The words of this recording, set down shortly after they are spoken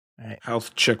right.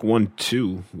 Health check 1,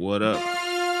 2. What up?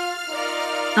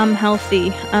 I'm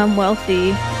healthy. I'm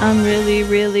wealthy. I'm really,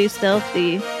 really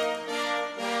stealthy.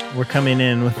 We're coming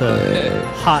in with a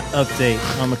hot update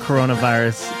on the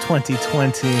coronavirus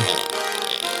 2020.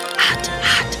 Hot.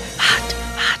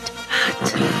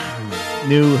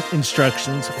 New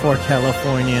instructions for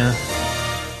California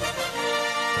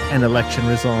and election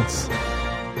results.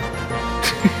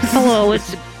 Hello,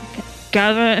 it's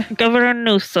Governor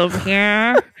Newsom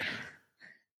here.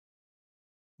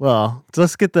 Well,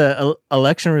 let's get the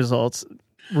election results.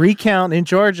 Recount in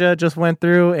Georgia just went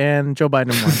through, and Joe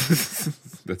Biden won.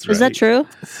 That's right. Is that true?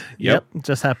 Yep,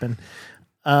 just happened.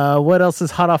 What else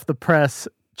is hot off the press,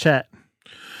 Chet?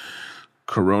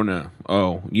 Corona.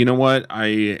 Oh, you know what?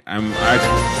 I'm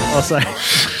Oh, sorry.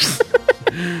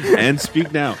 and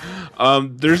speak now.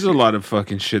 There's a lot of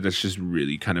fucking shit that's just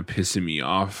really kind of pissing me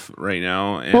off right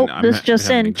now. And Well, this just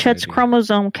in: Chet's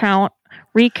chromosome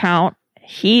recount.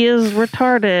 He is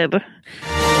retarded.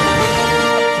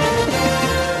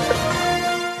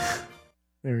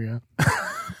 There we go.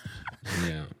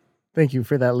 Yeah. Thank you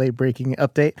for that late breaking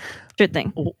update. Sure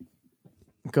thing.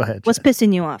 Go ahead. What's Chet.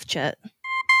 pissing you off, Chet?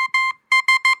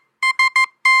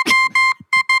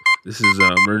 This is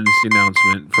an emergency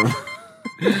announcement from.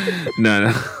 No,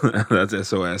 that's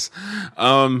SOS.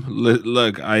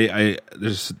 Look,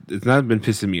 it's not been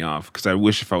pissing me off because I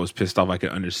wish if I was pissed off, I could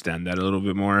understand that a little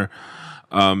bit more.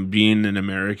 Being an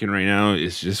American right now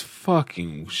is just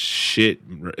fucking shit.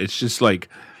 It's just like,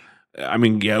 I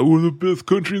mean, yeah, we're the best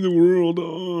country in the world.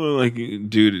 Oh, like,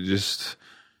 dude, it just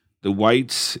the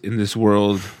whites in this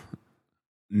world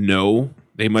know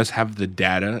they must have the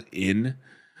data in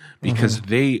because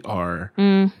they are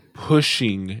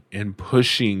pushing,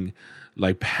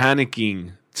 like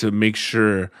panicking to make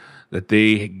sure that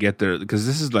they get their, because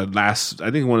this is the last,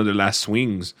 I think one of their last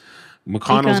swings.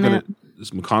 McConnell's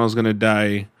gonna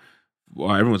die.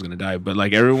 Well, everyone's gonna die, but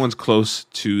like everyone's close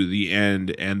to the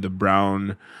end, and the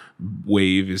brown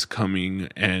wave is coming,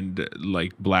 and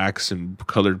like blacks and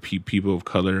colored people of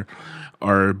color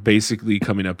are basically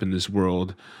coming up in this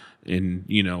world, and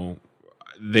you know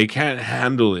they can't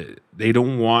handle it. They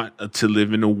don't want to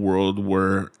live in a world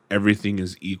where everything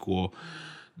is equal.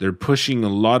 They're pushing a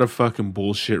lot of fucking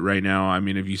bullshit right now. I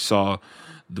mean, if you saw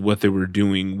what they were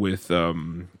doing with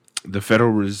the Federal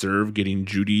Reserve getting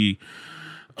Judy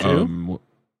Julinger.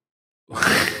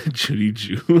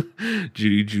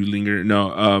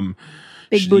 No,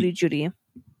 Big booty Judy.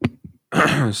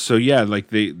 So yeah, like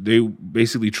they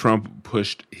basically Trump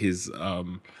pushed his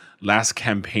last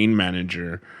campaign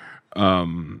manager.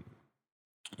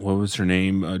 What was her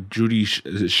name? Judy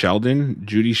is it Sheldon?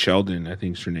 Judy Sheldon, I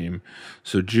think is her name.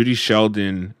 So Judy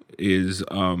Sheldon is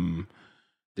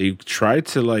they tried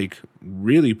to like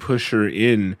really push her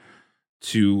in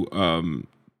to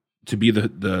be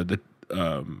the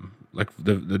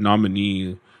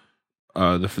nominee.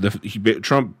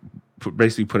 Trump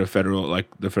basically put the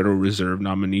Federal Reserve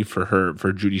nominee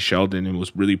for Judy Sheldon, and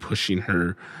was really pushing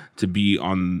her to be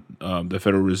on the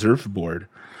Federal Reserve Board,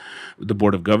 the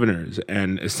Board of Governors.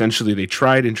 And essentially they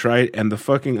tried, and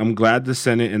I'm glad the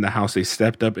Senate and the House, they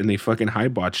stepped up and they fucking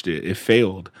highbotched it. It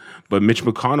failed. But Mitch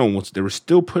McConnell, they were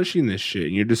still pushing this shit.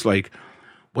 And you're just like,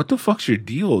 what the fuck's your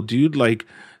deal, dude? Like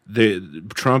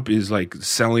Trump is like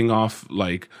selling off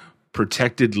like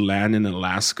protected land in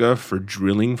Alaska for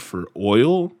drilling for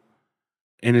oil.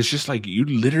 And it's just like, you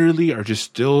literally are just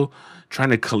still trying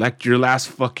to collect your last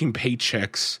fucking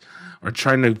paychecks, or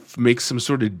trying to make some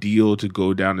sort of deal to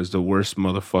go down as the worst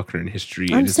motherfucker in history.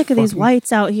 I'm sick of these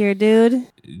whites out here, dude.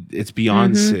 It's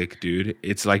beyond sick, dude.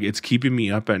 It's like, it's keeping me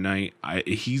up at night.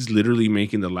 He's literally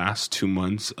making the last 2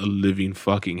 months a living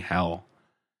fucking hell.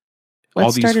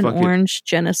 Let's start an orange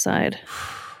genocide.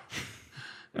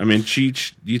 I mean,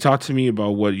 Cheech, you talk to me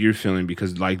about what you're feeling,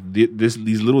 because like these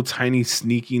little tiny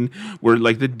sneaking, where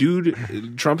like the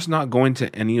dude, Trump's not going to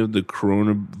any of the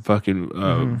corona fucking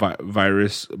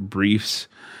virus briefs.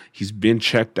 He's been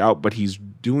checked out, but he's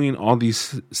doing all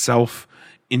these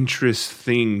self-interest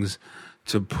things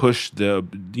to push the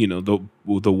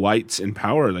whites in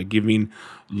power, like giving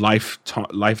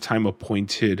lifetime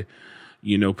appointed,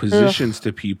 positions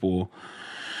to people.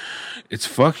 It's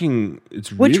Which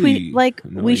really annoying.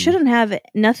 We shouldn't have it.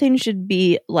 Nothing should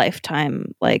be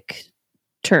lifetime like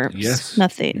terms. Yes.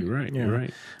 Nothing. You're right. Yeah. You're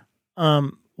right.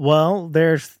 Well,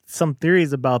 there's some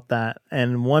theories about that,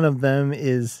 and one of them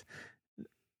is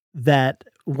that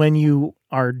when you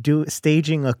are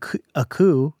staging a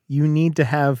coup, you need to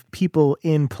have people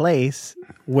in place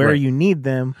where you need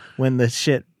them when the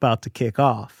shit about to kick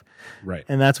off. Right.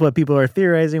 And that's what people are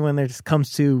theorizing when it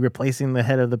comes to replacing the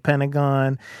head of the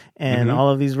Pentagon and all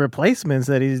of these replacements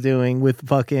that he's doing with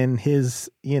fucking his,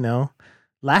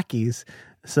 lackeys.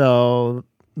 So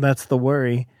that's the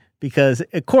worry, because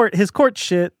his court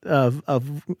shit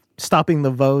of stopping the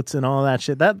votes and all that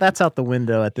shit, that's out the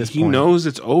window at this point. He knows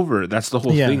it's over. That's the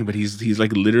whole thing. But he's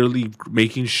like literally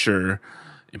making sure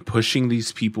and pushing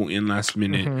these people in last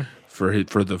minute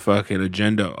for the fucking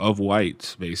agenda of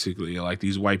whites, basically. Like,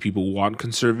 these white people want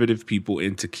conservative people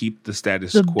in to keep the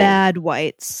status quo. The bad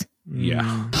whites.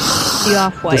 Yeah. The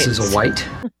off-whites. This is a white.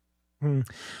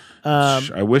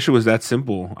 I wish it was that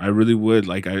simple. I really would.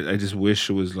 Like, I just wish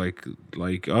it was like,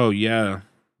 oh yeah,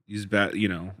 he's bad.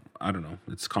 I don't know.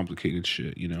 It's complicated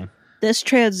shit. This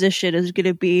transition is going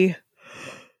to be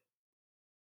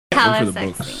One for the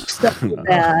books. so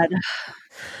bad.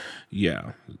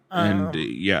 Yeah, and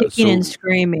Kicking and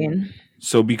screaming.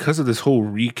 So because of this whole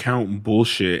recount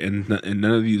bullshit, and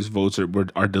none of these votes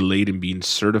are delayed in being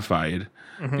certified,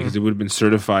 because it would have been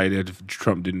certified if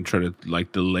Trump didn't try to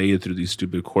delay it through these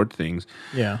stupid court things.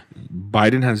 Yeah,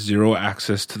 Biden has zero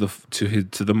access to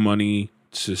the money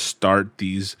to start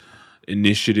these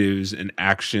initiatives and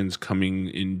actions coming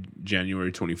in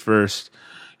January 21st.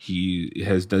 He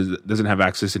doesn't have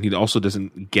access, and he also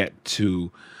doesn't get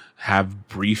to have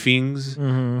briefings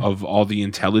of all the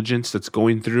intelligence that's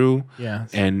going through. Yeah,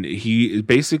 and he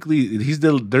basically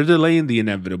they're delaying the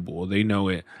inevitable. They know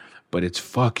it, but it's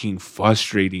fucking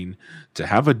frustrating to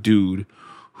have a dude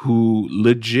who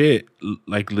legit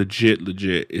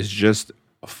is just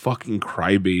a fucking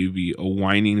crybaby, a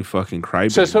whining fucking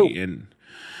crybaby.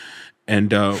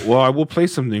 And I will play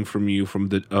something from you from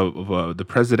the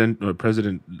president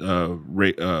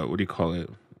what do you call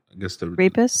it? I guess the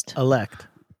rapist elect.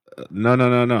 No.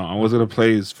 I was gonna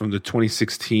play is from the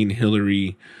 2016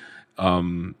 Hillary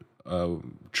Trump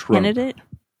candidate.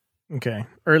 Okay,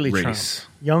 early race.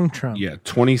 Trump, young Trump. Yeah,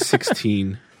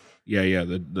 2016. yeah,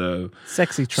 the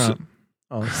sexy Trump.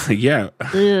 Yeah.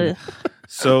 Ugh.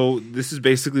 So this is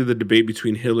basically the debate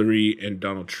between Hillary and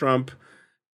Donald Trump,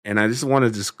 and I just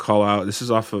want to call out. This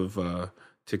is off of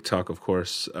TikTok, of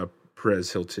course.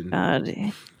 Perez Hilton. God.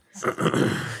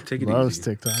 Take it Loves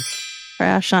easy. TikTok.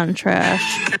 Trash on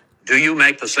trash. Do you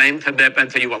make the same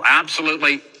commitment that you will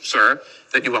absolutely, sir,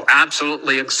 that you will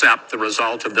absolutely accept the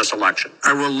result of this election?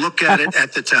 I will look at it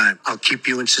at the time. I'll keep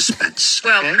you in suspense.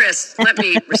 Well, okay? Chris, let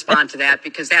me respond to that,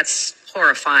 because that's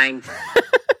horrifying.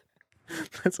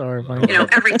 That's horrifying.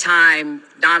 Every time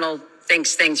Donald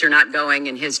thinks things are not going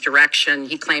in his direction,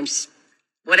 he claims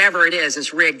whatever it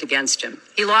is rigged against him.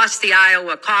 He lost the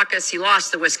Iowa caucus. He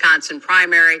lost the Wisconsin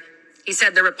primary. He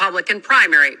said the Republican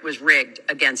primary was rigged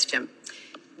against him.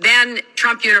 Then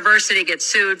Trump University gets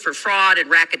sued for fraud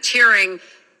and racketeering.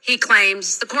 He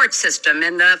claims the court system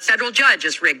and the federal judge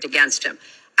is rigged against him.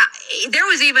 There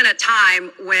was even a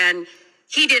time when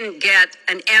he didn't get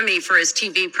an Emmy for his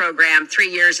TV program 3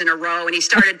 years in a row, and he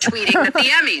started tweeting that the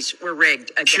Emmys were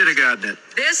rigged against him. Should have gotten it.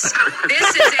 This is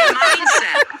a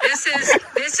mindset.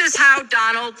 This is how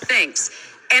Donald thinks.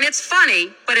 And it's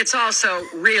funny, but it's also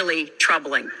really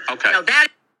troubling. Okay. That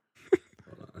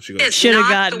is Shoulda not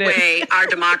gotten the it. way our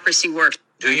democracy works.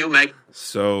 Do you make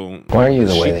So Why are you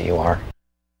the way that you are?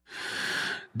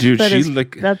 dude,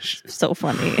 That's so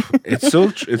funny. it's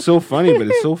so funny, but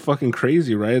it's so fucking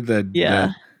crazy, right?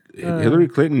 That Hillary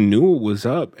Clinton knew what was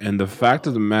up, and the fact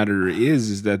of the matter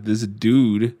is that this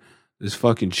dude, this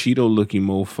fucking Cheeto looking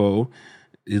mofo,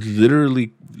 is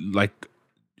literally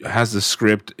has the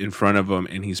script in front of him,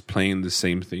 and he's playing the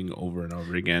same thing over and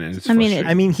over again. And it's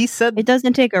frustrating. He said It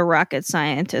doesn't take a rocket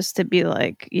scientist to be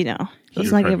let's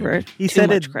not give her too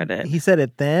much credit. He said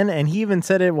it then, and he even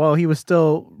said it while he was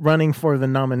still running for the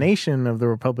nomination of the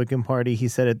Republican Party. He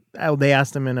said it. They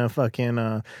asked him in a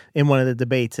fucking in one of the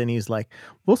debates, and he's like,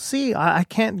 "We'll see. I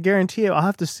can't guarantee it. I'll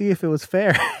have to see if it was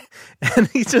fair." And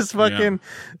he just fucking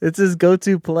it's his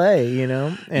go-to play, And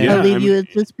I'll leave you in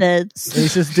suspense.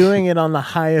 he's just doing it on the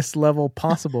highest level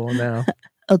possible now.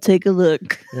 I'll take a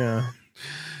look.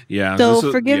 Yeah.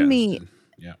 So forgive me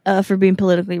for being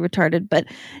politically retarded, but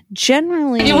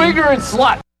generally, You ignorant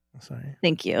slut! Sorry.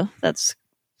 thank you. That's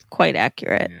quite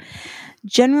accurate.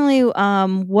 Generally,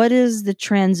 what is the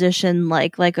transition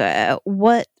like? What? All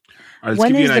right, let's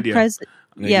When give you is an the idea. president?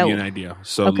 I'll give you an idea.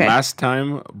 So Okay. last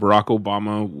time Barack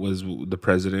Obama was the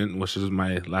president, which was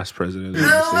my last president. of the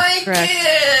United States,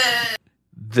 Correct.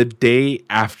 the day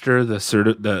after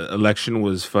the election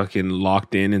was fucking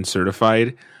locked in and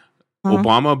certified,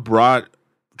 Obama brought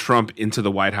Trump into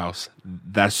the White House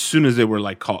as soon as they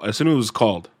were called. As soon as it was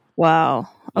called, Wow.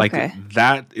 Okay.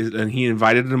 and he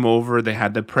invited them over. They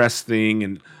had the press thing,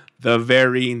 and the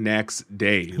very next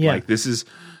day. Yeah. Like, this is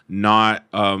not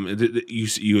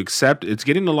you accept. It's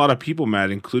getting a lot of people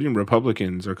mad, including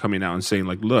Republicans are coming out and saying,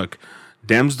 like, look,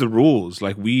 Dems the rules.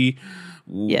 Like,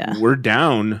 we're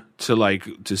down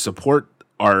to support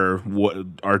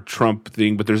our Trump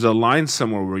thing, but there's a line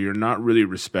somewhere where you're not really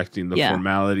respecting the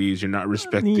formalities. You're not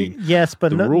respecting yes,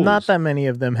 but rules. Not that many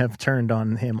of them have turned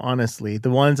on him. Honestly,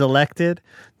 the ones elected,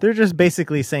 they're just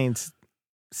basically saying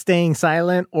staying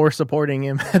silent or supporting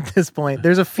him at this point.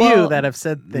 There's a few that have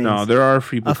said things. No, there are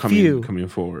people coming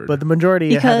forward, but the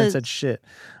majority haven't said shit.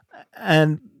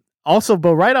 And also,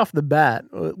 but right off the bat,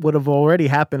 would have already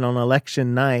happened on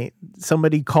election night.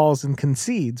 Somebody calls and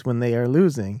concedes when they are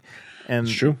losing. And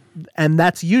it's true. And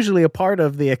that's usually a part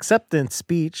of the acceptance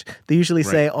speech. They usually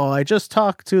say, "Oh, I just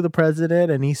talked to the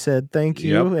president and he said thank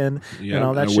you," and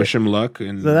all that I shit. wish him luck.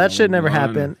 And so that shit never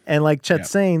happened. And like Chet's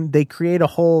saying, they create a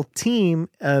whole team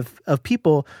of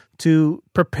people to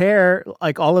prepare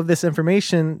like all of this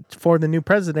information for the new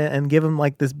president and give him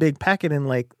like this big packet and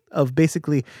like of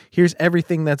basically here's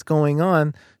everything that's going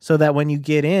on, so that when you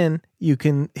get in, you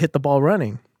can hit the ball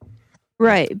running.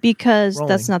 Right, because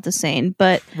that's not the same,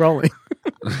 but rolling.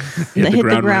 hit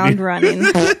the ground running.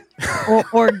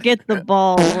 or get the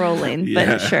ball rolling,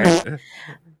 but sure.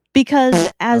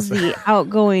 Because as the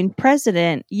outgoing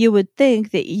president, you would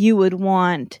think that you would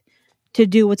want to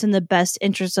do what's in the best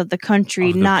interest of the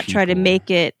country, not try to make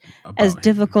it as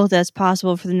difficult as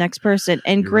possible for the next person.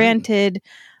 And granted,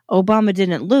 Obama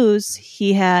didn't lose.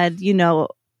 He had,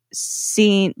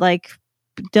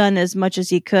 done as much as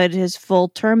he could, his full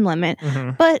term limit,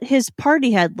 but his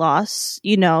party had lost.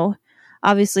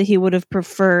 Obviously he would have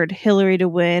preferred Hillary to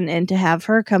win and to have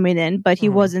her coming in, but he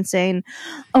wasn't saying,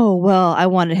 oh, well, I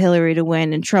wanted Hillary to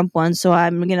win and Trump won, so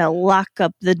I'm going to lock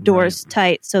up the doors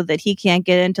tight so that he can't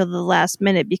get into the last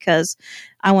minute because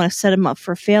I want to set him up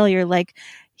for failure. Like,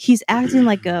 he's acting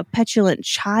like a petulant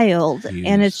child,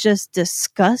 and it's just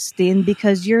disgusting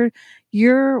because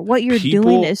what you're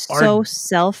doing is so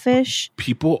selfish.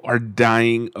 People are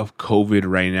dying of COVID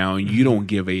right now, and you don't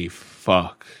give a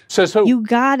fuck. So you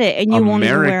got it, and you won't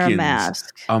even wear a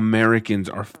mask. Americans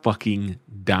are fucking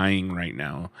dying right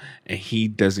now, and he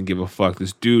doesn't give a fuck.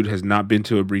 This dude has not been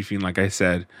to a briefing, like I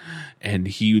said, and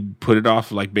he put it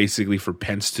off like basically for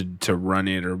Pence to run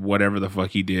it or whatever the fuck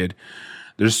he did.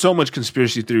 There's so much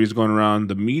conspiracy theories going around.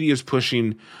 The media is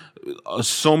pushing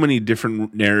so many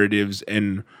different narratives,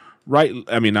 and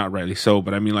not rightly so,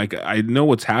 but I mean, like, I know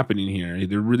what's happening here.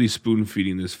 They're really spoon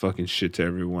feeding this fucking shit to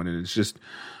everyone, and it's just,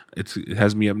 it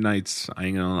has me up nights. I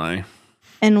ain't gonna lie.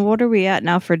 And what are we at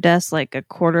now for deaths? Like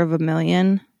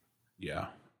 250,000? Yeah.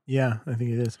 Yeah, I think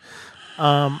it is.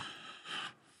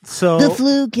 So the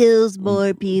flu kills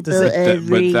more people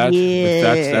every year.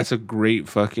 But that's a great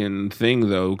fucking thing,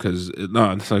 though, because it's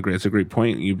not great. It's a great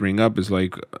point you bring up. Is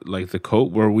like the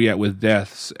coat. Where are we at with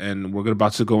deaths? And we're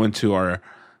about to go into our.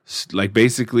 Like,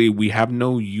 basically, we have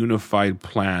no unified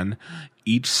plan.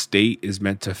 Each state is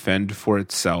meant to fend for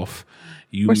itself.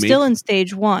 We're still in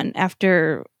stage 1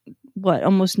 after,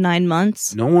 almost 9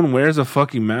 months? No one wears a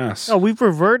fucking mask. Oh, we've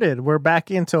reverted. We're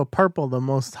back into a purple, the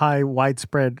most high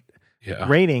widespread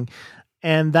rating.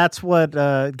 And that's what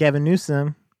Gavin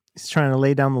Newsom is trying to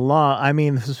lay down the law. I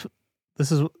mean,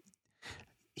 this is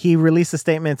he released a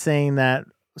statement saying that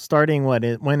starting,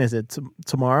 when is it?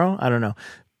 Tomorrow? I don't know.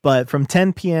 But from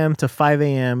 10 p.m. to 5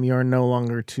 a.m., you're no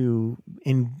longer to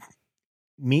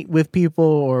meet with people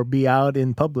or be out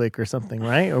in public or something,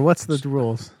 right? Or what's the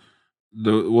rules?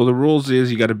 The rules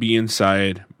is you got to be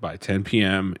inside by 10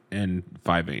 p.m. and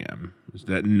 5 a.m. Is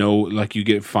that you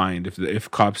get fined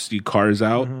if cops see cars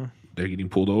out, they're getting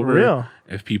pulled over. Real?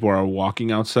 If people are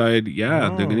walking outside,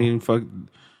 they're getting fucked.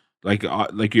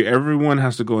 Everyone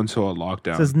has to go into a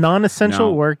lockdown. It says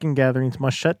non-essential work and gatherings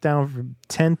must shut down from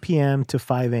 10 p.m. to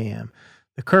 5 a.m.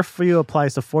 The curfew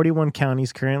applies to 41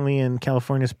 counties currently in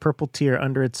California's purple tier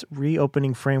under its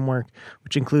reopening framework,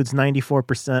 which includes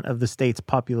 94% of the state's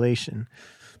population.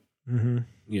 Mm-hmm.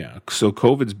 Yeah, so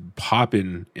COVID's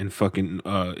popping in fucking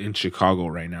in Chicago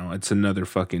right now. It's another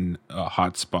fucking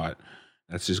hot spot.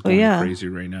 That's just going crazy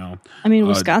right now. I mean,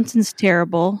 Wisconsin's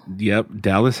terrible. Yep,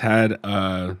 Dallas had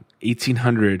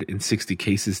 1,860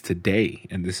 cases today,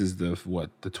 and this is the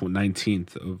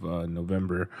 19th of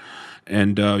November.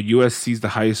 And U.S. sees the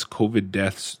highest COVID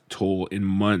deaths toll in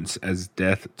months as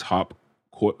death top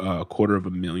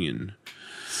 250,000.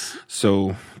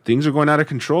 So things are going out of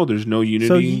control. There's no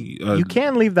unity. So you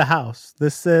can leave the house.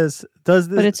 This says Does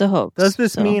this, but it's a hoax. Does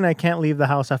this so. mean I can't leave the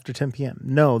house after 10 p.m.?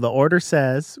 No, the order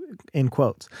says, in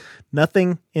quotes,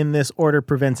 nothing in this order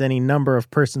prevents any number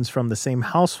of persons from the same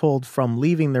household from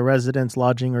leaving their residence,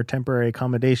 lodging, or temporary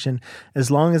accommodation as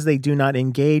long as they do not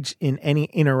engage in any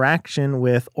interaction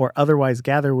with or otherwise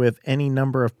gather with any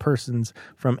number of persons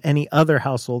from any other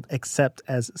household except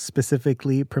as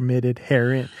specifically permitted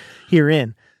herein.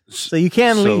 So you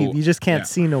can leave, you just can't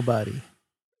see nobody.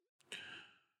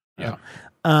 Yeah.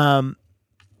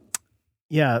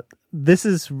 Yeah, this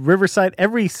is Riverside.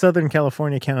 Every Southern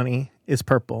California county is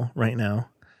purple right now.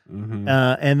 Mm-hmm.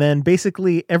 And then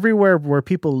basically everywhere where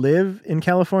people live in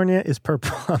California is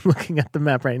purple. I'm looking at the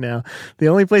map right now. The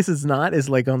only place it's not is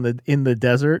like in the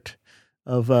desert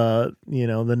of the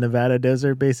Nevada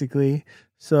desert, basically.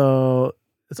 So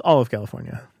it's all of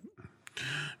California.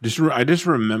 I just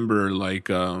remember like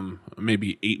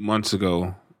maybe 8 months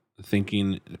ago,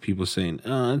 thinking people saying,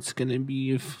 "Oh, it's gonna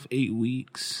be 8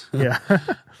 weeks." Yeah.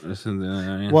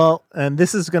 Well, and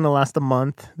this is gonna last a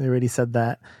month. They already said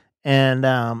that, and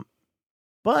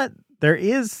but there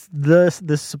is this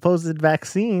supposed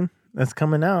vaccine that's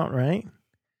coming out, right?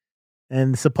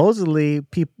 And supposedly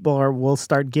people will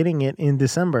start getting it in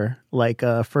December. Like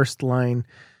first line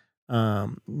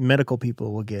medical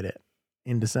people will get it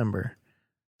in December.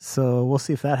 So we'll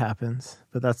see if that happens.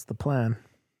 But that's the plan.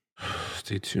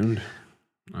 Stay tuned.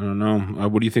 I don't know.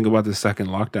 What do you think about the second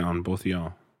lockdown, both of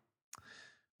y'all?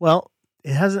 Well,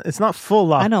 it's not full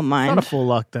lockdown. I don't mind. It's not a full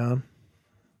lockdown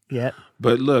yet.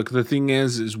 But look, the thing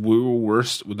is we were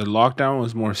worse. The lockdown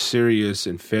was more serious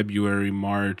in February,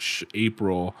 March,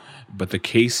 April, but the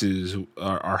cases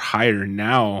are higher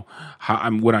now.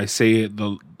 When I say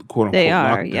the quote unquote they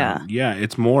are, lockdown, yeah,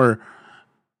 it's more.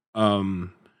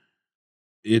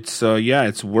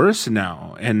 It's worse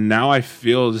now, and now I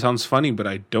feel, it sounds funny, but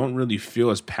I don't really feel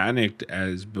as panicked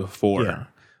as before. Yeah.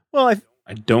 Well,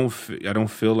 I don't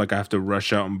feel like I have to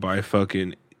rush out and buy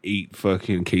fucking 8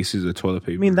 fucking cases of toilet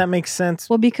paper. I mean, that makes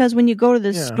sense. Well, because when you go to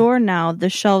the store now, the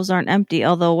shelves aren't empty.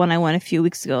 Although when I went a few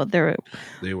weeks ago, there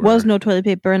was no toilet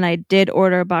paper, and I did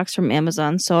order a box from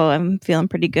Amazon, so I'm feeling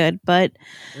pretty good. But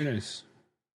very nice.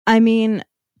 I mean,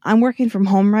 I'm working from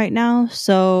home right now,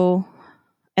 so,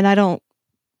 and I don't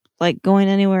like going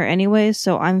anywhere anyway,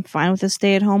 so I'm fine with a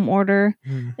stay-at-home order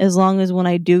as long as when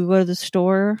I do go to the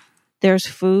store, there's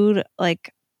food.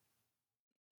 Like,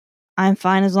 I'm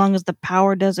fine as long as the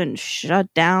power doesn't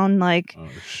shut down. Like, oh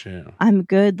shit, I'm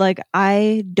good. Like,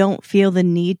 I don't feel the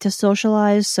need to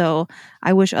socialize, so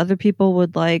I wish other people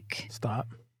would like stop.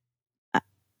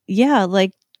 Yeah,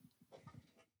 like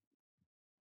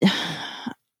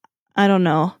I don't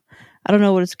know. I don't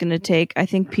know what it's going to take. I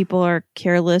think people are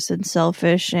careless and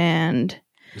selfish, and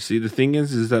see, the thing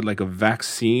is that like a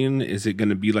vaccine, is it going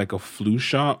to be like a flu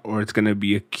shot, or it's going to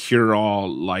be a cure-all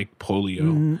like polio?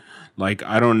 Mm-hmm. Like,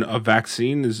 a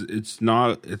vaccine it's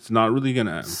not really going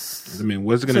to, I mean,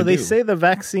 what's it going to do? So they say the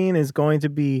vaccine is going to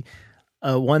be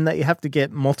one that you have to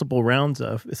get multiple rounds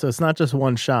of. So it's not just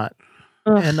one shot.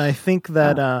 Ugh. And I think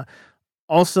that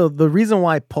also the reason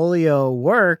why polio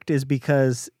worked is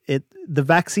because the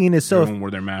vaccine is so everyone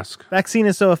wore their mask. Vaccine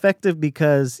is so effective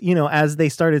because, as they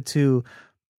started to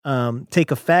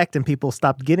take effect and people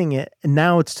stopped getting it, and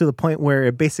now it's to the point where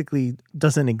it basically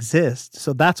doesn't exist.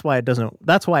 So that's why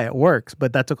it works,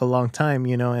 but that took a long time,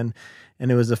 and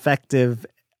it was effective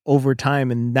over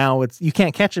time, and now you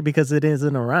can't catch it because it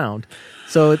isn't around.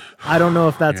 So I don't know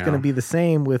if that's going to be the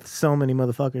same with so many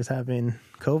motherfuckers having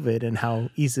COVID and how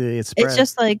easily it spreads. It's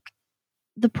just like,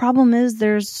 the problem is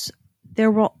there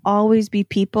will always be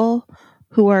people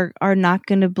who are not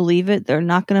going to believe it. They're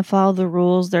not going to follow the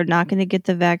rules. They're not going to get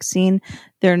the vaccine.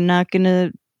 They're not going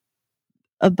to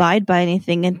abide by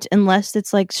anything unless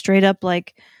it's like straight up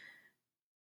like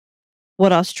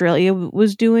what Australia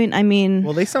was doing. I mean,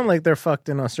 well, they sound like they're fucked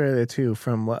in Australia too,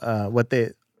 from what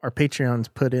our Patreons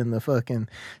put in the fucking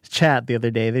chat the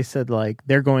other day. They said like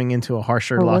they're going into a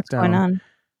harsher lockdown. What's going on?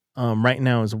 Right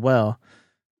now as well.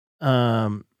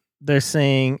 They're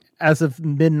saying as of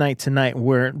midnight tonight,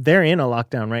 they're in a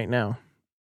lockdown right now,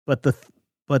 but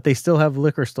they still have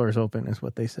liquor stores open, is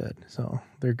what they said. So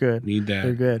they're good. Need that.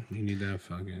 They're good. You need that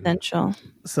fucking essential.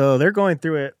 So they're going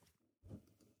through it.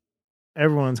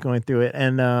 Everyone's going through it,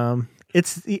 and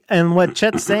what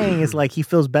Chet's saying is like he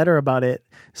feels better about it.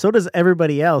 So does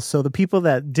everybody else. So the people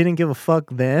that didn't give a fuck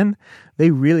then,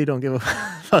 they really don't give a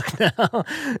fuck now.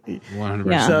 100%.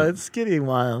 Yeah. So it's getting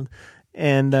wild.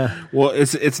 And well,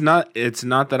 it's not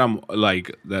that I'm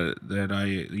like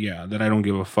that I don't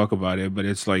give a fuck about it, but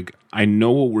it's like I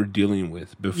know what we're dealing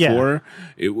with. Before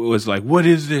it was like, what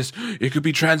is this? It could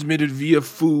be transmitted via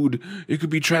food. It could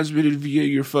be transmitted via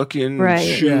your fucking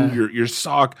shoe, your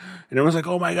sock, and it was like,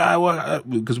 oh my god, what?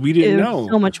 Because we didn't know.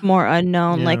 So much more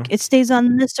unknown. Yeah. Like it stays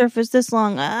on this surface this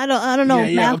long. I don't know.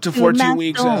 Yeah, up to 14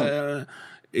 weeks.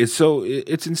 It's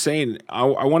insane. I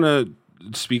want to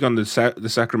speak on the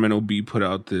Sacramento Bee put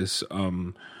out this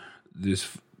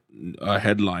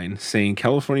headline saying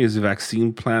California's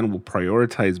vaccine plan will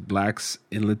prioritize blacks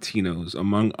and Latinos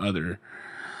among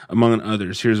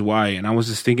others. Here's why. And I was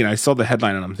just thinking, I saw the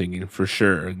headline and I'm thinking, for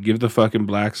sure, give the fucking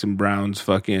blacks and browns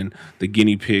fucking the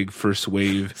guinea pig first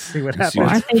wave. See what happens.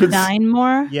 Aren't they dying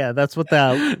more? Yeah, that's what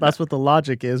the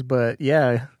logic is. But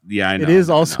yeah, I know. It is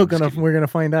also we're gonna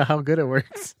find out how good it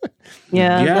works.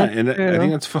 Yeah, and I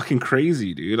think that's fucking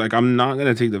crazy, dude. Like, I'm not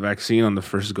gonna take the vaccine on the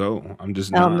first go. I'm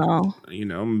just not. No. You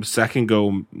know, second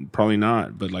go probably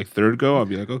not, but like third go, I'll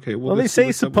be like, okay. Well, They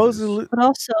say supposedly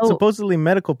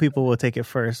medical people will take it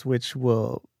first, which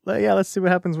will let's see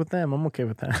what happens with them. I'm okay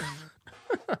with that.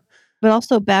 But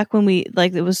also back when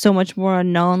it was so much more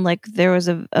unknown, like there was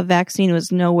a vaccine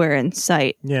was nowhere in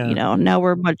sight. Yeah. You know, now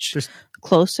we're much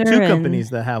closer. Two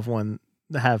companies that have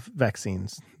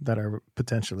vaccines that are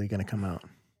potentially going to come out.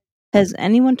 Has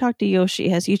anyone talked to Yoshi?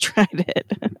 Has he tried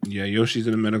it? Yeah, Yoshi's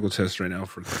in a medical test right now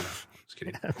for that. Just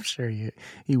kidding. I'm sure he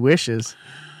wishes.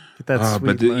 That's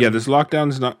this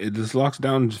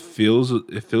lockdown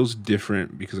feels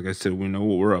different because, like I said, we know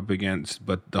what we're up against.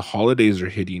 But the holidays are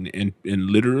hitting, and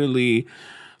literally,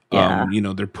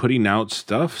 they're putting out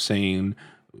stuff saying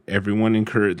everyone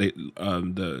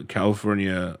the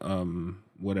California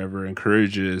whatever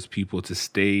encourages people to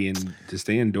stay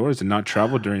indoors and not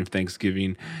travel during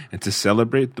Thanksgiving and to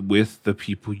celebrate with the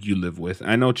people you live with.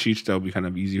 I know, Cheech, that'll be kind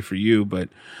of easy for you, but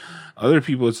other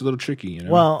people, it's a little tricky, you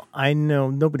know? Well, I know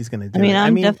nobody's going to do it.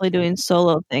 I'm definitely doing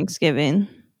solo Thanksgiving.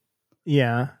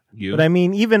 Yeah. You? But I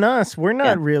mean, even us, we're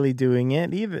not really doing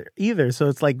it either. So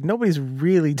it's like nobody's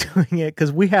really doing it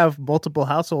because we have multiple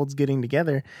households getting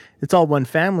together. It's all one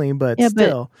family, but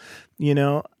still, you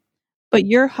know. But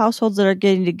your households that are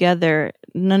getting together,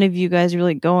 none of you guys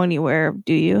really go anywhere,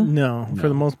 do you? No, for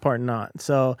the most part, not.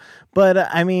 So, but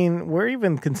I mean, we're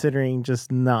even considering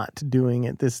just not doing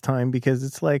it this time because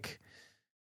it's like,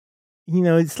 you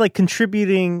know, it's like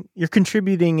you're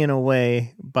contributing in a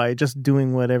way by just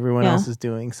doing what everyone else is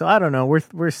doing. So I don't know.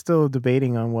 We're still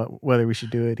debating on whether we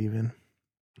should do it even.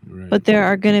 Right. But there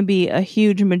are going to be a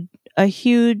huge,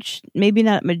 maybe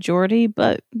not majority,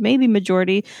 but maybe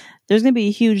majority. There's going to be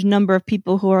a huge number of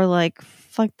people who are like,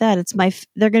 fuck that.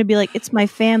 They're going to be like, it's my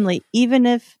family. Even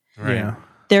if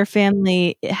their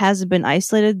family hasn't been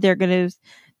isolated, they're going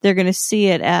to see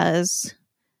it as,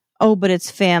 oh, but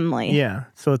it's family. Yeah.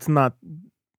 So it's not.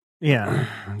 Yeah.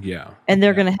 Yeah. And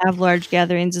they're going to have large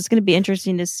gatherings. It's going to be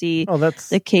interesting to see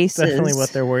the cases. Definitely what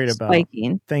they're worried about.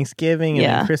 Spiking. Thanksgiving and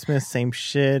then Christmas, same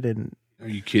shit. And are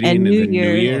you kidding? And New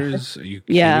Year's? Are you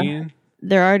kidding? Yeah.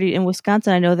 They're already in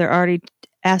Wisconsin. I know they're already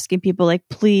asking people like,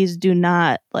 please do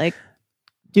not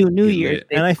do New Year's.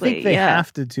 And I think they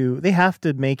have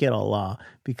to make it a law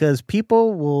because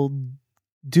people will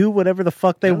do whatever the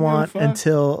fuck they want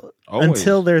until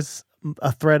there's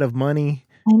a threat of money.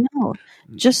 I know.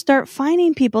 Just start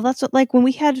fining people. That's what, like when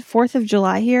we had 4th of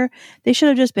July here, they should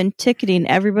have just been ticketing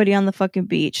everybody on the fucking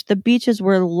beach. The beaches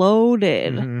were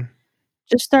loaded. Mm-hmm.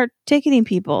 Just start ticketing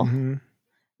people. Mm-hmm.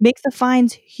 Make the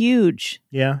fines huge.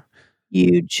 Yeah.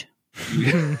 Huge.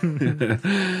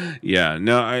 Yeah,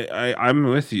 no, I'm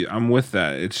with you. I'm with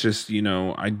that. It's just, you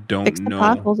know, I don't Fix know. The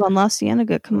potholes on La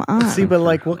Cienega. Come on. See, but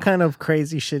like, what kind of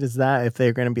crazy shit is that? If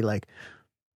they're going to be like,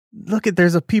 look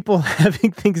there's a people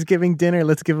having Thanksgiving dinner.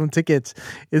 Let's give them tickets.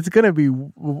 It's going to be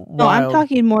wild. No, I'm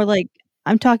talking more like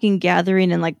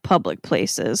gathering in like public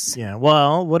places. Yeah.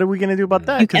 Well, what are we going to do about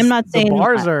that? I'm not saying the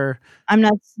bars are. I'm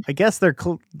not. I guess they're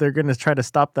going to try to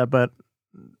stop that, but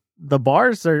the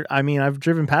bars are. I mean, I've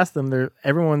driven past them.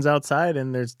 Everyone's outside,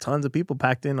 and there's tons of people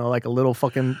packed in like a little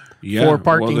fucking 4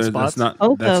 parking spots.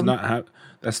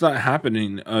 That's not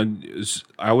happening.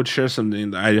 I would share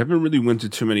something. I haven't really went to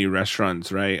too many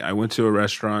restaurants, right? I went to a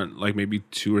restaurant like maybe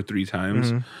 2 or 3 times,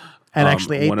 and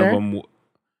actually ate there.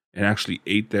 And actually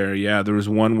ate there. Yeah, there was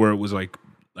one where it was like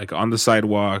on the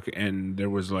sidewalk, and there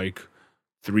was like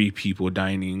 3 people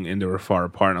dining, and they were far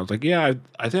apart. And I was like, yeah,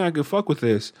 I think I could fuck with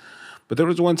this. But there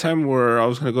was one time where I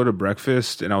was gonna go to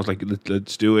breakfast, and I was like,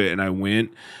 let's do it. And I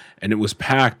went, and it was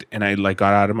packed. And I like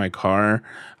got out of my car.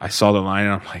 I saw the line,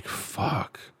 and I'm like,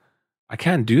 fuck. I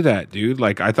can't do that, dude.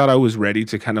 Like, I thought I was ready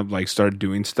to kind of like start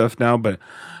doing stuff now, but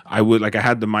I would like, I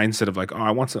had the mindset of like, oh,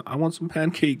 I want some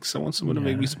pancakes. I want someone to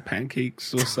make me some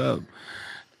pancakes. What's up?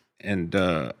 And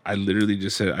I literally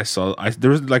just said,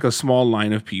 there was like a small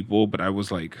line of people, but I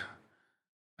was like,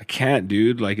 I can't,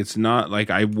 dude. Like, it's not like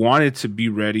I wanted to be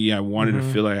ready. I wanted to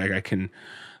feel like I can,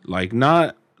 like,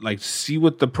 not like see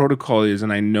what the protocol is.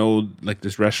 And I know like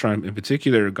this restaurant in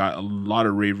particular got a lot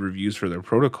of rave reviews for their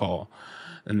protocol.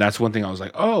 And that's one thing I was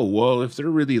like, oh, well, if they're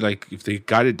really like, if they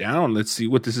got it down, let's see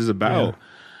what this is about. Yeah.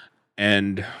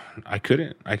 And I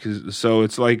couldn't. So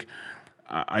it's like,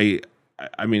 I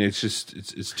mean, it's just,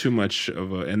 it's too much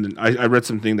of a, and then I read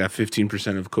something that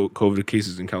 15% of COVID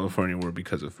cases in California were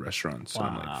because of restaurants. So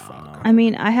I'm like, fuck. I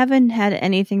mean, I haven't had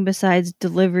anything besides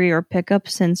delivery or pickup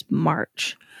since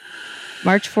March.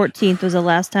 March 14th was the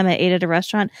last time I ate at a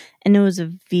restaurant, and it was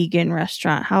a vegan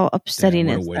restaurant. How upsetting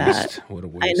is that? What a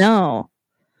waste.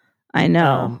 I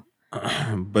know.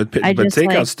 But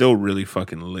takeout's still really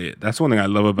fucking lit. That's one thing I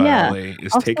love about LA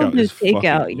is takeout is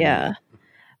fucking lit.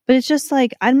 But it's just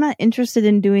like, I'm not interested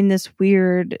in doing this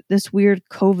weird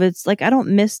COVID's. Like, I don't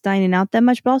miss dining out that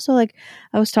much. But also, like,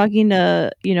 I was talking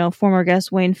to, former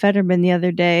guest Wayne Fetterman the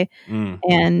other day,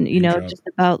 and, just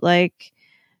about like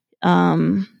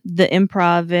the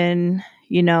improv and,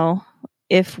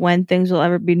 when things will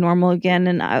ever be normal again.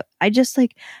 And I just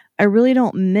like, I really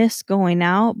don't miss going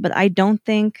out, but I don't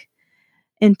think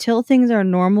until things are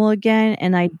normal again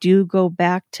and I do go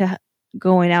back to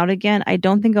going out again, I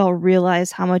don't think I'll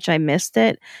realize how much I missed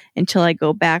it until I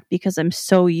go back, because I'm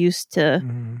so used to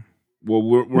well,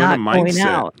 we're in a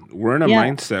mindset. We're in a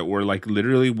mindset where like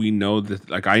literally we know that,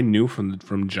 like, I knew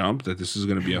from jump that this is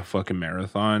going to be a fucking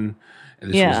marathon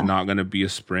and this was not going to be a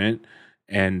sprint.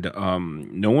 And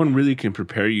no one really can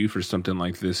prepare you for something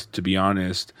like this, to be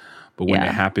honest. But when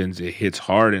it happens, it hits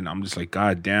hard. And I'm just like,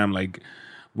 God damn, like,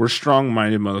 we're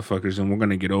strong-minded motherfuckers, and we're going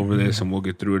to get over this, and we'll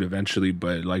get through it eventually.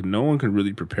 But, like, no one can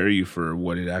really prepare you for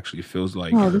what it actually feels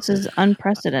like. Oh, this is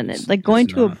unprecedented. Like, going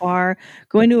to a bar,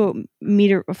 going to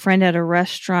meet a friend at a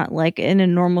restaurant, like, in a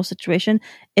normal situation,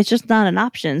 it's just not an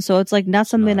option. So it's, like, not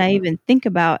something I even think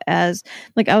about as,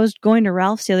 like, I was going to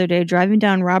Ralph's the other day, driving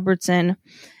down Robertson,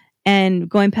 and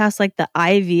going past like the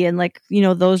Ivy and like,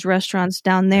 those restaurants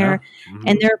down there.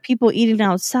 And there are people eating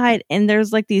outside, and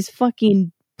there's like these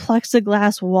fucking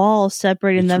plexiglass walls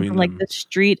separating them from like the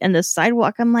street and the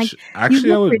sidewalk. I'm like, actually,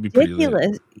 you look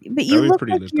ridiculous, but you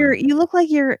look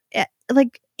like you're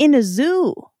like in a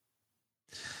zoo.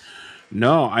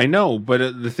 No, I know,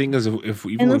 but the thing is, if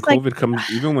even when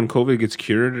COVID gets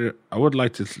cured, I would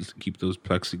like to keep those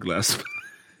plexiglass.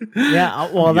 Yeah,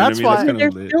 well, that's why they're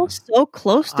still so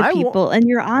close to people, and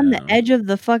you're on the edge of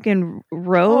the fucking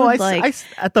road. I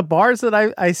at the bars that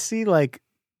I see, like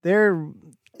they're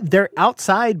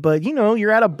outside, but you're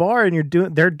at a bar and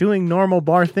they're doing normal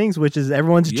bar things, which is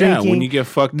everyone's drinking. When you get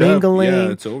fucked mingling,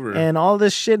 up, it's over, and all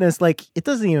this shit. And it's like, it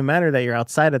doesn't even matter that you're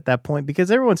outside at that point,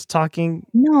 because everyone's talking.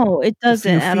 No, it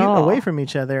doesn't at all. Away from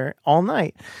each other all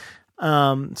night.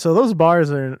 So those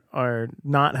bars are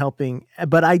not helping,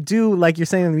 but I do, like you're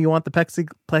saying, you want the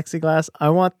plexiglass. I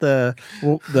want the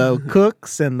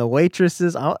cooks and the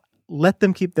waitresses. I'll let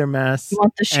them keep their masks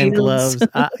and gloves.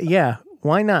 Yeah.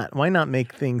 Why not? Why not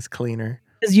make things cleaner?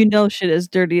 Because shit is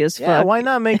dirty as fuck. Yeah, why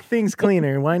not make things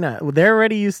cleaner? Why not? Well, they're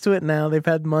already used to it now. They've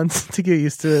had months to get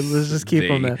used to it. Let's just keep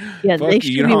them there. Yeah, they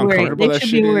should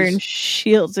be wearing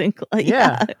shields and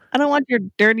yeah. I don't want your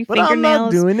dirty fingernails. But I'm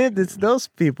not doing it. It's those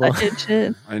people.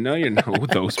 I know you know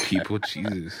those people.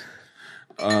 Jesus.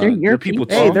 They're your people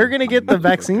too. Hey, they're gonna get the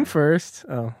vaccine first.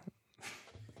 Oh.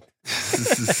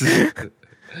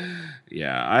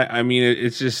 Yeah, I mean,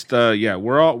 it's just,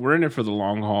 we're in it for the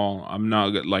long haul. I'm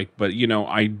not like, but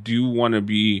I do want to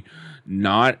be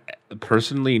not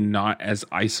as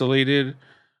isolated.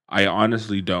 I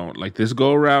honestly don't like this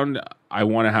go around. I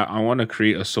want to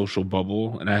create a social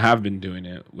bubble, and I have been doing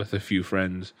it with a few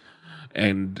friends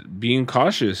and being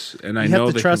cautious. And I know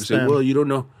they can say, well, you don't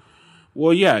know.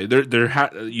 Well, yeah,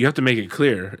 you have to make it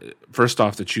clear first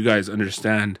off that you guys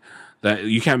understand that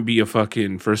you can't be a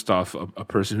person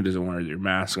who doesn't wear your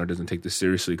mask or doesn't take this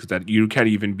seriously, because that you can't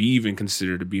even be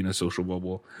considered to be in a social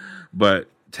bubble. But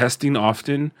testing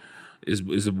often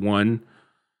is one.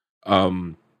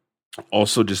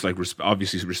 Also, just like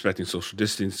obviously respecting social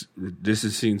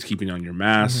distancing, keeping on your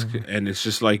mask, and it's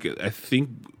just like, I think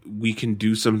we can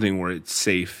do something where it's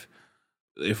safe,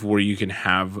 where you can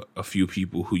have a few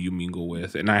people who you mingle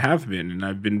with, and I've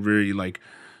been very like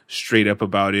straight up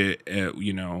about it. I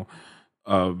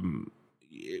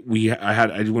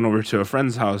went over to a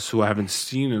friend's house who I haven't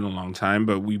seen in a long time,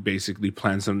 but we basically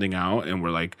planned something out, and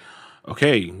we're like,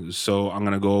 okay, so I'm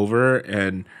gonna go over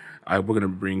and we're gonna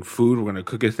bring food. We're gonna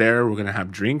cook it there. We're gonna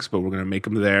have drinks, but we're gonna make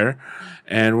them there,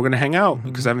 and we're gonna hang out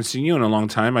because I haven't seen you in a long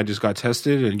time. I just got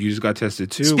tested, and you just got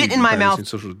tested too. Spit in my mouth.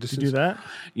 Social distance. You do that?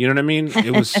 You know what I mean?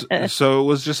 It was so it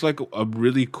was just like a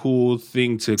really cool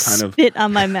thing to kind of Spit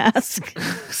on my mask.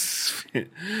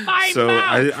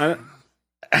 I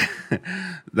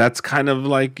that's kind of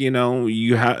like, you know,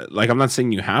 you have, like, I'm not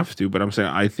saying you have to, but I'm saying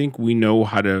I think we know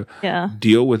how to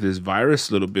deal with this virus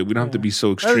a little bit. We don't have to be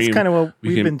so extreme. That's kind of what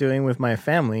we've been doing with my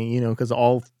family, you know, because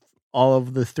all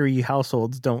of the 3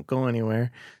 households don't go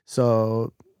anywhere.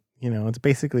 So, you know, it's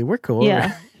basically we're cool,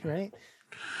 right?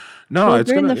 No, well,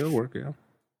 it'll work, yeah.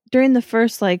 During the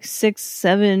first like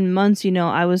 6-7 months, you know,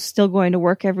 I was still going to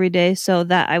work every day, so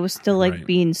that I was still like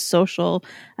being social,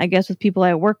 I guess, with people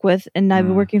I work with, and I've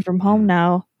been working from home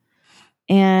now,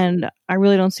 and I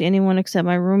really don't see anyone except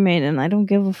my roommate, and I don't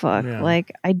give a fuck. Yeah.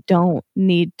 Like, I don't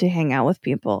need to hang out with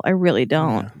people. I really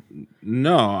don't.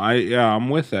 No, I'm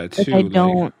with that too. Like, I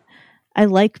don't. I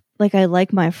like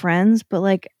my friends, but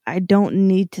like I don't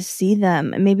need to see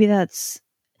them. And maybe that's.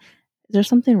 Is there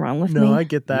something wrong with me? No, I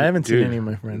get that. I haven't seen any of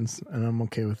my friends, and I'm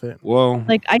okay with it. Well,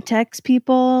 like I text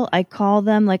people, I call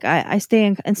them, like I stay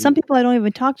in, and some people I don't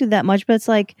even talk to that much. But it's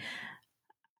like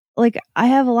I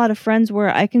have a lot of friends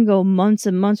where I can go months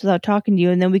and months without talking to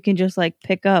you, and then we can just like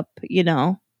pick up, you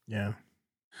know? Yeah.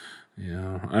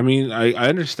 Yeah, I mean, I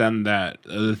understand that.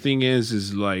 The thing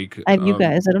is like I have you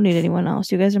guys. I don't need anyone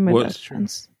else. You guys are my best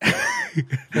friends.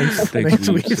 Thanks,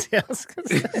 Weebs.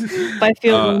 If I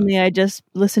feel lonely, I just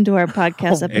listen to our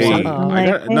podcast episode.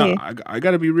 I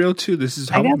gotta be real too. This is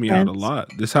helping me out a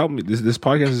lot. This helped me. This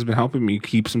podcast has been helping me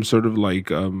keep some sort of like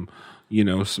you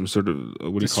know, some sort of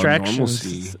what do you call it,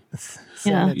 normalcy.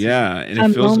 Yeah, and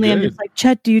I'm it feels lonely. good. I'm just like,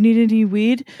 Chet, do you need any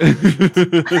weed? I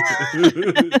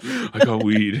got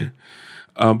weed.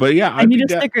 But yeah, I need a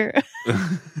sticker.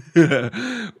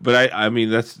 But I mean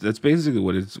that's basically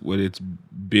what it's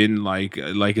been like.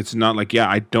 Like, it's not like,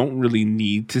 I don't really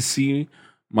need to see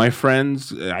my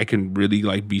friends. I can really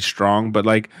like be strong, but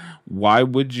like, why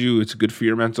would you? It's good for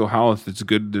your mental health. It's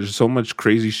good. There's so much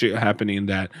crazy shit happening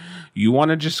that you want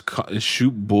to just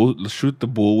shoot the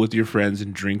bull with your friends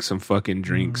and drink some fucking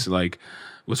drinks. Like,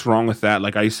 what's wrong with that?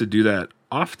 Like, I used to do that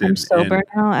often. I'm sober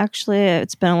now. Actually,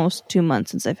 it's been almost 2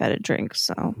 months since I've had a drink.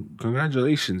 So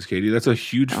congratulations, Katie. That's a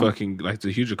huge it's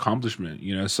a huge accomplishment.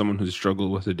 You know, as someone who's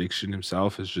struggled with addiction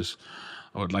himself, is just,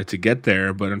 I would like to get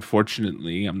there, but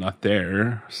unfortunately, I'm not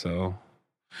there. So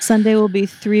Sunday will be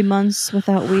 3 months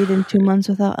without weed and 2 months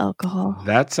without alcohol.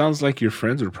 That sounds like your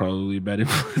friends were probably bad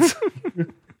influence.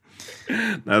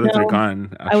 Now that they're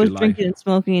gone, I was drinking and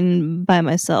smoking by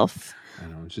myself. I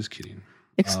know, just kidding.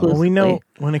 Exclusively. We know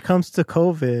when it comes to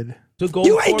COVID,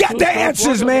 you ain't got the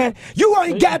answers, man. You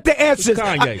ain't got the answers.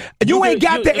 You ain't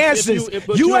got the answers.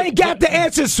 You ain't got the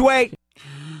answers, Sway.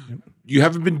 You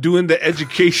haven't been doing the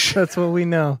education. That's what we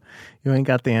know. You ain't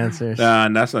got the answers.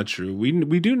 That's not true.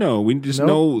 We do know. We just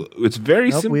know. It's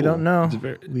very simple. We don't know.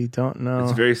 We don't know.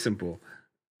 It's very simple.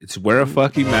 It's wear a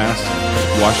fucking mask,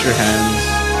 wash your hands,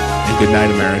 and good night,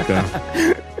 America.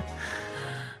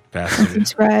 Bastard.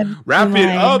 Subscribe. Wrap it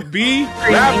up, B.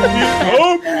 Wrap it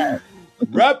up.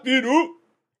 Wrap it up.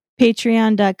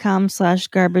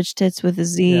 Patreon.com/garbage tits with a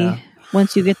Z. Yeah.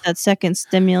 Once you get that second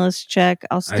stimulus check,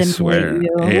 I'll stimulate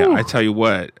you. Hey, I tell you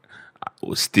what.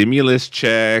 Stimulus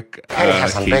check.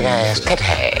 Has some big ass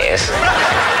titties.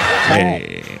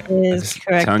 Hey, Is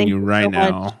correct. Telling Thank you right so now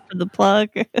much for the plug.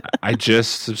 I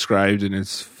just subscribed and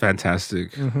it's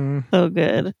fantastic. So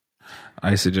good.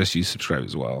 I suggest you subscribe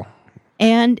as well.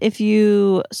 And if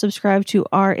you subscribe to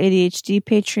our ADHD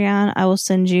Patreon, I will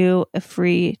send you a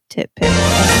free tit pic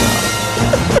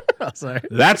as well. Oh, sorry.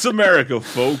 That's America,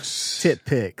 folks. Tit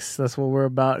pics. That's what we're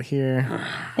about here.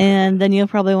 And then you'll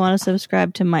probably want to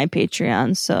subscribe to my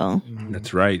Patreon. So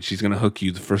That's right. She's gonna hook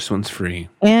you. The first one's free.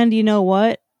 And you know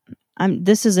what?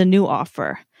 This is a new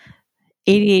offer.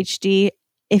 ADHD.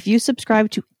 If you subscribe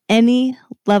to any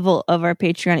level of our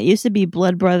Patreon, it used to be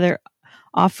Blood Brother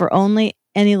offer only.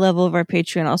 Any level of our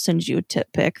Patreon, I'll send you a tit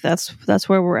pic. That's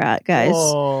where we're at, guys.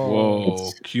 Whoa.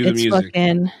 Cue the music.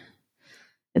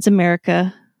 It's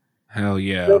America. Hell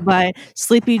yeah. Go by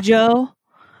Sleepy Joe.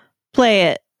 Play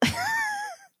it.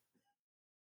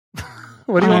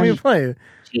 What do you want me to play?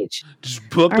 Cheech. Just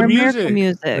pull up Our the music. American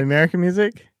music. The American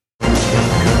music?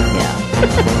 Yeah.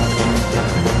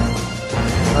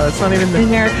 It's not even In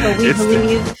America, we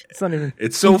believe. It's not even.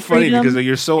 It's so funny freedom because like,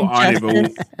 you're so and on it,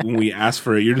 but when we ask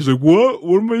for it, you're just like, what?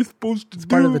 What am I supposed to do?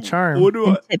 part of the charm. What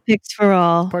do I? It picks for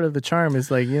all. Part of the charm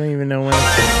is like you don't even know when.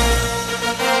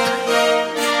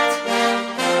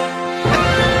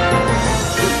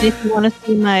 If you want to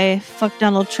see my fuck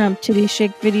Donald Trump titty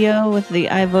shake video with the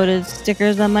I voted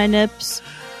stickers on my nips,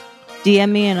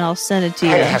 DM me and I'll send it to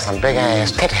you. I have some big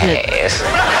ass titties.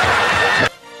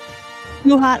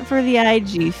 Too hot for the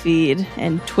IG feed,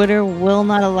 and Twitter will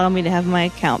not allow me to have my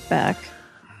account back.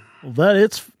 Well,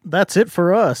 that's it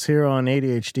for us here on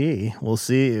ADHD. We'll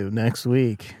see you next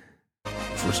week.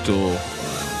 We're still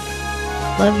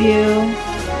Love you.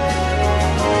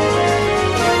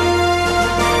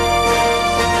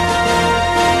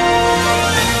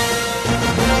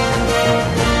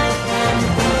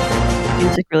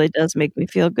 Music really does make me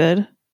feel good.